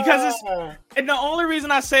do, because it's, and the only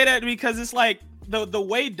reason I say that because it's like the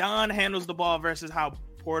way Don handles the ball versus how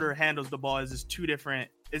Porter handles the ball is just two different.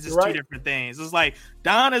 It's just two different things. It's like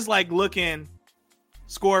Don is like looking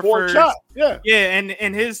score first. Shot. Yeah,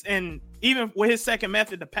 and even with his second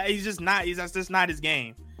method, that's just not his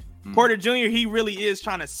game. Porter Jr., he really is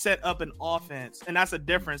trying to set up an offense, and that's a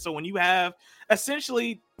difference. So when you have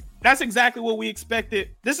essentially, that's exactly what we expected.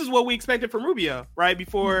 This is what we expected from Rubio, right?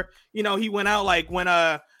 Before he went out, like when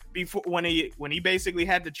he basically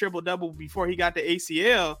had the triple double before he got the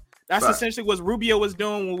ACL. That's essentially what Rubio was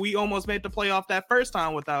doing when we almost made the playoff that first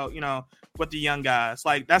time without with the young guys.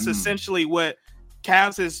 Like that's essentially what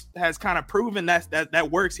Cavs has kind of proven that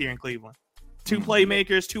works here in Cleveland. 2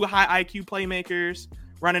 playmakers, 2 high IQ playmakers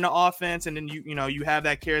running the offense, and then you have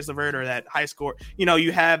that Caris LeVert or that high score.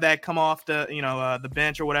 You have that come off the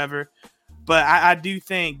bench or whatever. But I do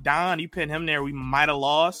think Don, you put him there, we might have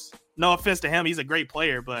lost. No offense to him, he's a great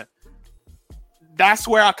player, but that's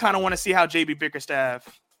where I kind of want to see how JB Bickerstaff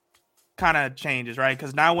kind of changes, right?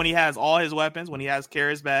 Because now when he has all his weapons, when he has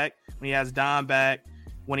Caris back, when he has Don back,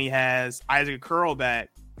 when he has Isaac Curl back,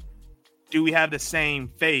 do we have the same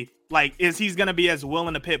faith? Like, is he's going to be as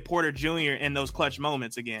willing to pit Porter Jr. in those clutch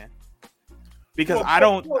moments again? Because I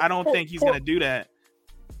don't think he's going to do that.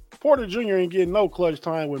 Porter Jr. ain't getting no clutch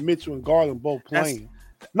time with Mitchell and Garland both playing.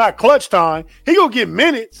 Not clutch time. He gonna get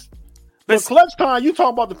minutes, but clutch time, you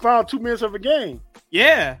talking about the final 2 minutes of a game.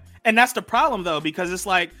 Yeah, and that's the problem though, because it's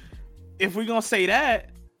like if we're gonna say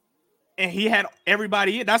that, and he had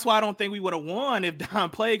everybody in, that's why I don't think we would have won if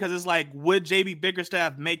Don played, because it's like, would JB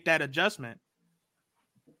Bickerstaff make that adjustment?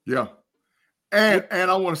 Yeah. And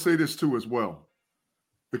I want to say this too as well.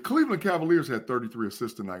 The Cleveland Cavaliers had 33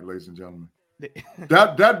 assists tonight, ladies and gentlemen.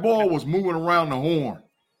 That ball was moving around the horn.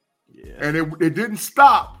 Yeah. And it didn't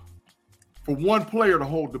stop for one player to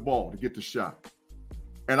hold the ball to get the shot.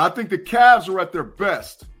 And I think the Cavs are at their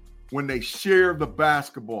best when they share the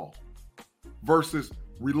basketball versus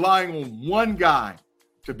relying on one guy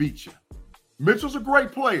to beat you. Mitchell's a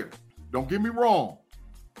great player. Don't get me wrong.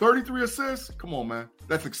 33 assists? Come on, man.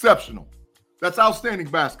 That's exceptional. That's outstanding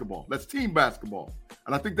basketball. That's team basketball.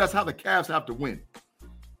 And I think that's how the Cavs have to win,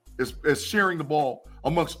 is sharing the ball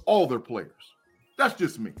amongst all their players. That's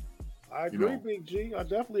just me. I agree, Big G. I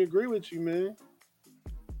definitely agree with you, man.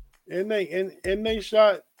 And they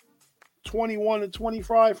shot 21 to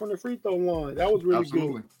 25 from the free throw line. That was really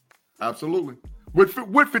good. Absolutely.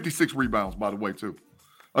 With 56 rebounds, by the way, too.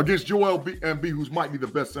 Against Joel Embiid, who might be the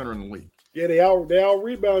best center in the league. Yeah, they out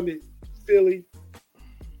rebounded Philly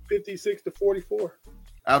 56 to 44.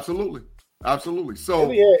 Absolutely. So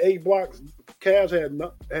Philly had 8 blocks. Cavs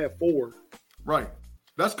had 4. Right.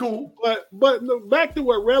 That's cool. But back to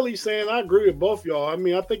what Relly's saying, I agree with both y'all. I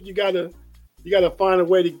mean, I think you gotta find a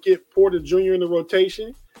way to get Porter Jr. in the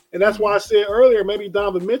rotation. And that's why I said earlier, maybe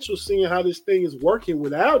Donovan Mitchell seeing how this thing is working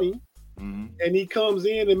without him. Mm-hmm. And he comes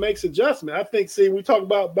in and makes adjustment. I think, we talk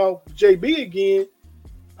about JB again.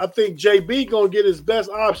 I think JB going to get his best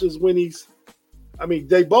options when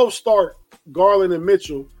they both start Garland and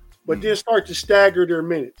Mitchell, but then start to stagger their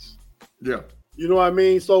minutes. Yeah. You know what I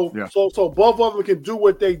mean? So both of them can do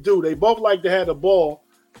what they do. They both like to have the ball.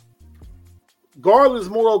 Garland's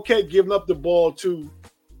more okay giving up the ball to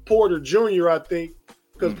Porter Jr., I think,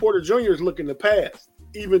 because Porter Jr. is looking to pass,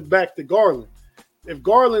 even back to Garland. If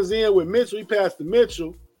Garland's in with Mitchell, he passed to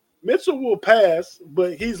Mitchell. Mitchell will pass,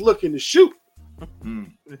 but he's looking to shoot.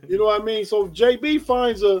 You know what I mean? So JB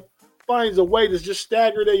finds a way to just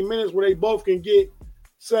stagger their minutes where they both can get,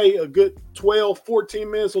 say, a good 12, 14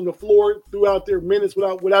 minutes on the floor throughout their minutes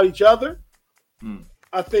without each other.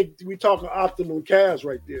 I think we talking optimum Cavs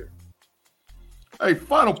right there. Hey,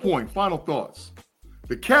 final thoughts.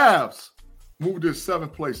 The Cavs moved to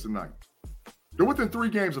 7th place tonight. They're within 3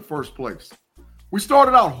 games of first place. We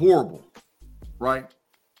started out horrible, right?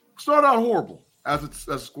 Started out horrible as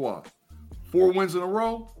a squad. 4 wins in a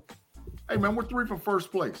row. Hey, man, we're 3 from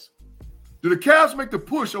first place. Do the Cavs make the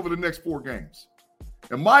push over the next 4 games?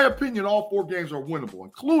 In my opinion, all 4 games are winnable,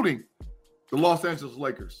 including the Los Angeles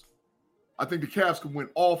Lakers. I think the Cavs can win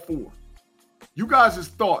all 4. You guys'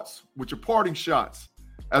 thoughts with your parting shots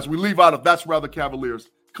as we leave out of That's Rather Cavaliers,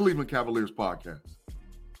 Cleveland Cavaliers podcast.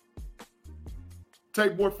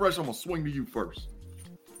 Tape Boy Fresh, I'm going to swing to you first.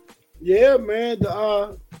 Yeah, man.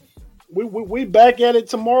 We back at it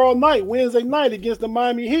tomorrow night, Wednesday night against the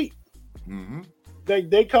Miami Heat. Mm-hmm.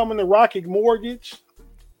 They come in the Rocket Mortgage.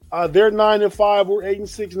 They're 9-5. We're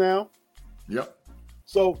 8-6 now. Yep.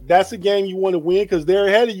 So that's a game you want to win because they're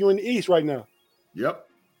ahead of you in the East right now. Yep.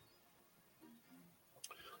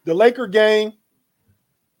 The Laker game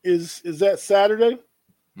is that Saturday.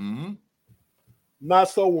 Mm-hmm. Not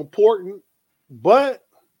so important, but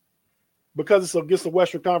because it's against the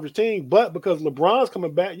Western Conference team, but because LeBron's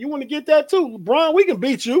coming back, you want to get that too. LeBron, we can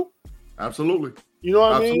beat you. Absolutely. You know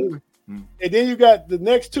what I mean? Mm-hmm. And then you got the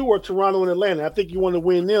next 2 are Toronto and Atlanta. I think you want to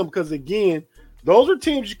win them because, again, those are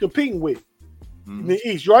teams you're competing with in the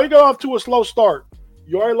East. You already got off to a slow start.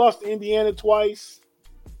 You already lost to Indiana twice.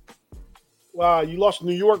 Wow, you lost to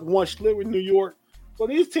New York once, split with New York. So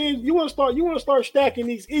these teams, you want to start stacking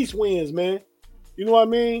these East wins, man. You know what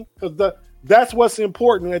I mean? Because that's what's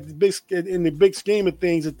important in the big scheme of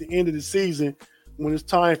things at the end of the season when it's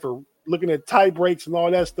time for looking at tie breaks and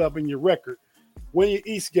all that stuff in your record. Win your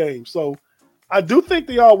East game. So I do think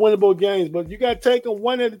they are winnable games, but you got to take them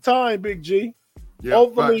one at a time, Big G. Yeah,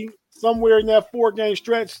 hopefully, somewhere in that 4-game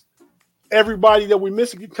stretch, everybody that we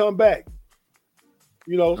missing can come back.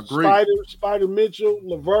 You know, Spider Mitchell,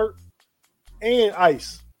 LeVert, and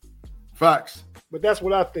Ice. Facts. But that's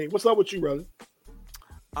what I think. What's up with you, brother?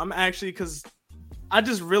 I'm actually, because I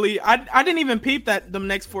just really, I didn't even peep them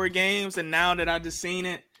next 4 games, and now that I just seen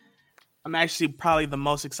it, I'm actually probably the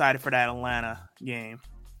most excited for that Atlanta game.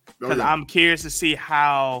 Because I'm curious to see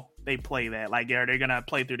how they play that. Like, are they going to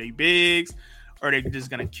play through their bigs? Or are they just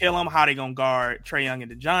going to kill them? How they going to guard Trae Young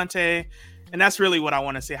and DeJounte? And that's really what I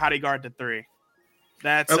want to see, how they guard the 3.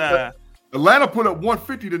 That's Atlanta put up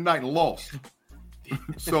 150 tonight and lost.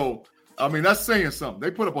 So, I mean, that's saying something. They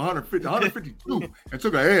put up 152 and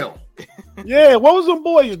took a L. Yeah, what was them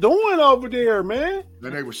boys doing over there, man?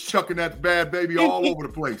 Then they was chucking that bad baby all over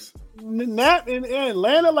the place. Not in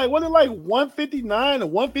Atlanta, wasn't it like 159 or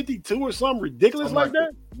 152 or something ridiculous something like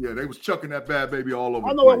that? Yeah, they was chucking that bad baby all over.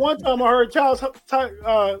 I know at one time I heard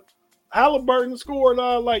Halliburton scored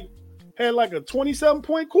had like a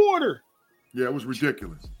 27-point quarter. Yeah, it was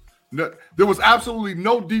ridiculous. No, there was absolutely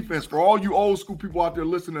no defense for all you old school people out there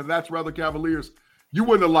listening to That's Rather Cavaliers. You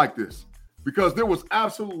wouldn't have liked this because there was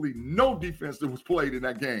absolutely no defense that was played in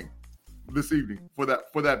that game this evening for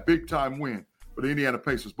that big time win for the Indiana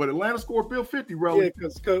Pacers. But Atlanta scored Bill 50, really. Yeah,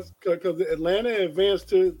 because Atlanta advanced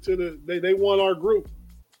to they won our group.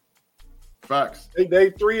 Facts. They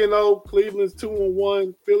 3-0. Cleveland's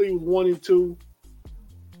 2-1. Philly was 1-2.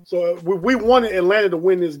 So we wanted Atlanta to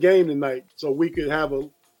win this game tonight, so we could have a.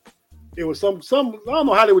 It was some. I don't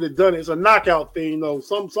know how they would have done it. It's a knockout thing, though.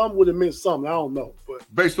 Some would have meant something. I don't know, but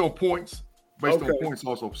based on points, on points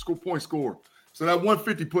also point score. So that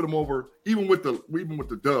 150 put them over. Even with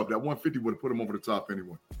the dub, that 150 would have put them over the top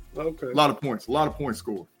anyway. Okay. A lot of points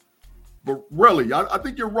scored. But really, I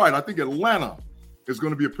think you're right. I think Atlanta is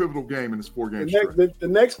going to be a pivotal game in this 4-game stretch. The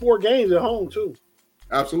next 4 games at home too.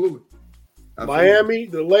 Absolutely. Miami,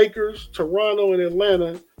 the Lakers, Toronto, and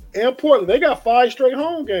Atlanta, and Portland. They got 5 straight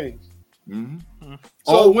home games. Mm-hmm.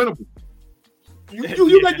 So, all winnable.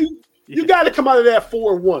 You got to come out of that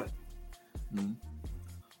 4-1. Mm-hmm.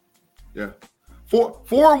 Yeah,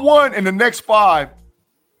 4-1 in the next 5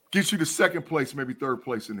 gets you to second place, maybe third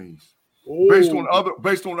place in the East,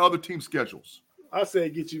 based on other team schedules. I say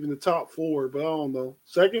it gets you in the top 4, but I don't know.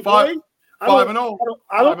 Second 5 place. 5-0.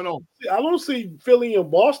 I don't see Philly and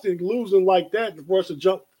Boston losing like that for us to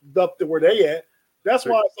jump up to where they at. That's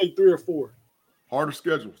why I say 3 or 4. Harder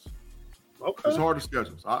schedules. Okay. It's harder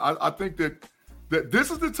schedules. I think that this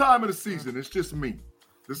is the time of the season. It's just me.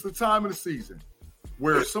 This is the time of the season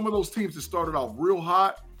where some of those teams that started off real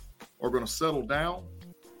hot are going to settle down.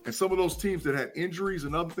 And some of those teams that had injuries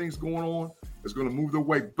and other things going on is going to move their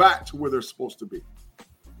way back to where they're supposed to be.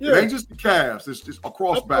 Yeah. It ain't just the Cavs. It's just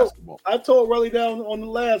across basketball. I told Relly down on the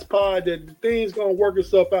last pod that the thing's going to work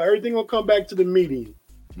itself out. Everything going to come back to the median.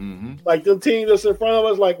 Mm-hmm. Like them teams that's in front of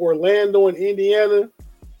us, like Orlando and Indiana,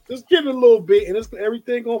 just give it a little bit, and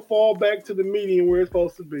everything going to fall back to the median where it's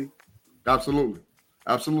supposed to be. Absolutely.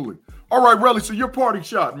 All right, Relly, so your parting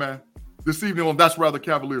shot, man, this evening on That's Rather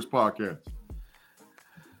Cavaliers podcast.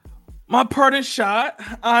 My parting shot,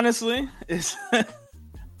 honestly, is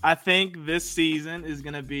I think this season is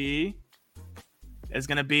gonna be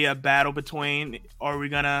a battle between, are we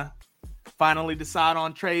gonna finally decide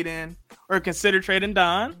on trading or consider trading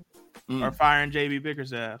Don or firing JB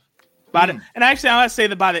Bickerstaff? And actually, I would say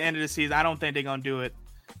that by the end of the season, I don't think they're gonna do it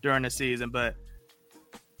during the season, but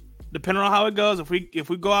depending on how it goes, if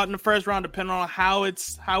we go out in the first round, depending on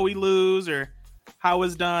how we lose or how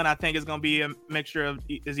it's done, I think it's gonna be a mixture of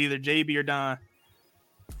is either JB or Don.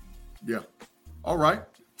 Yeah. All right.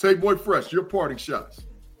 Tay Boy Fresh, your parting shots.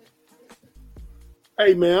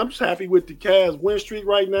 Hey man, I'm just happy with the Cavs win streak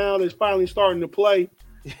right now. They're finally starting to play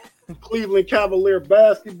Cleveland Cavalier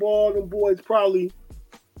basketball. Them boys probably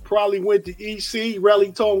went to EC.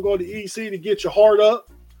 Relly told them go to EC to get your heart up.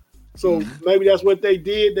 So maybe that's what they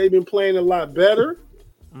did. They've been playing a lot better.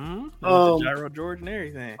 Gyro George and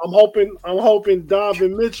everything. I'm hoping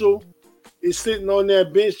Donovan Mitchell is sitting on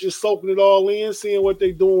that bench just soaking it all in, seeing what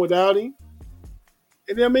they're doing without him.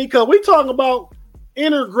 And then, because we talking about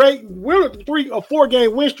integrating, we're a 3 or 4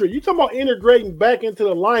 game win streak. You talking about integrating back into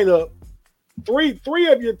the lineup three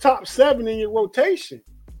of your top 7 in your rotation.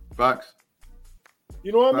 Facts.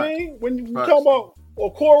 You know what I mean? When you talk about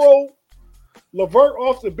Okoro, LeVert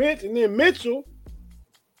off the bench, and then Mitchell.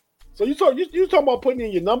 So you talking about putting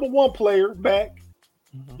in your number 1 player back,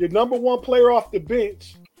 your number 1 player off the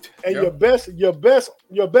bench, and your best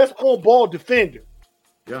on ball defender.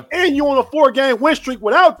 Yeah. And you on a 4 game win streak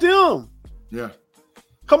without them. Yeah.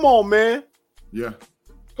 Come on, man. Yeah.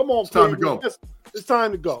 Come on, it's time to go. It's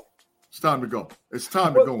time to go. It's time to go. It's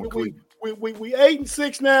time to go in Cleveland. We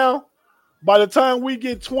 8-6 now. By the time we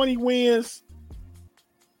get 20 wins,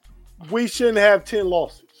 we shouldn't have 10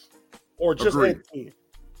 losses. Or just 10.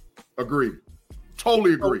 Agreed.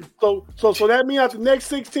 Totally agree. So that means after the next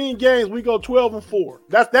 16 games, we go 12-4.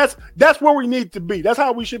 That's where we need to be. That's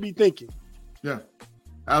how we should be thinking. Yeah,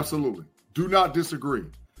 absolutely. Do not disagree.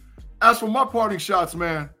 As for my parting shots,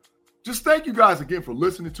 man, just thank you guys again for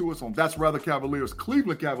listening to us on That's Rather Cavaliers,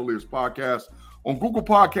 Cleveland Cavaliers podcast on Google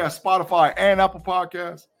Podcasts, Spotify, and Apple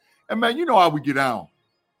Podcasts. And man, you know how we get down.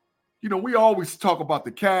 You know, we always talk about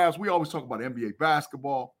the Cavs. We always talk about NBA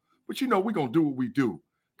basketball. But you know, we're going to do what we do,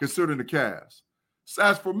 considering the Cavs. So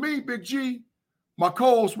as for me, Big G, my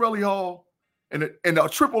co-host, Relly Hall, and the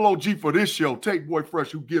triple OG for this show, Tate Boy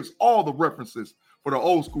Fresh, who gives all the references for the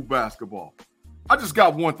old school basketball. I just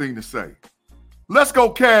got one thing to say. Let's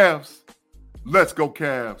go Cavs. Let's go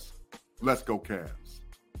Cavs. Let's go Cavs.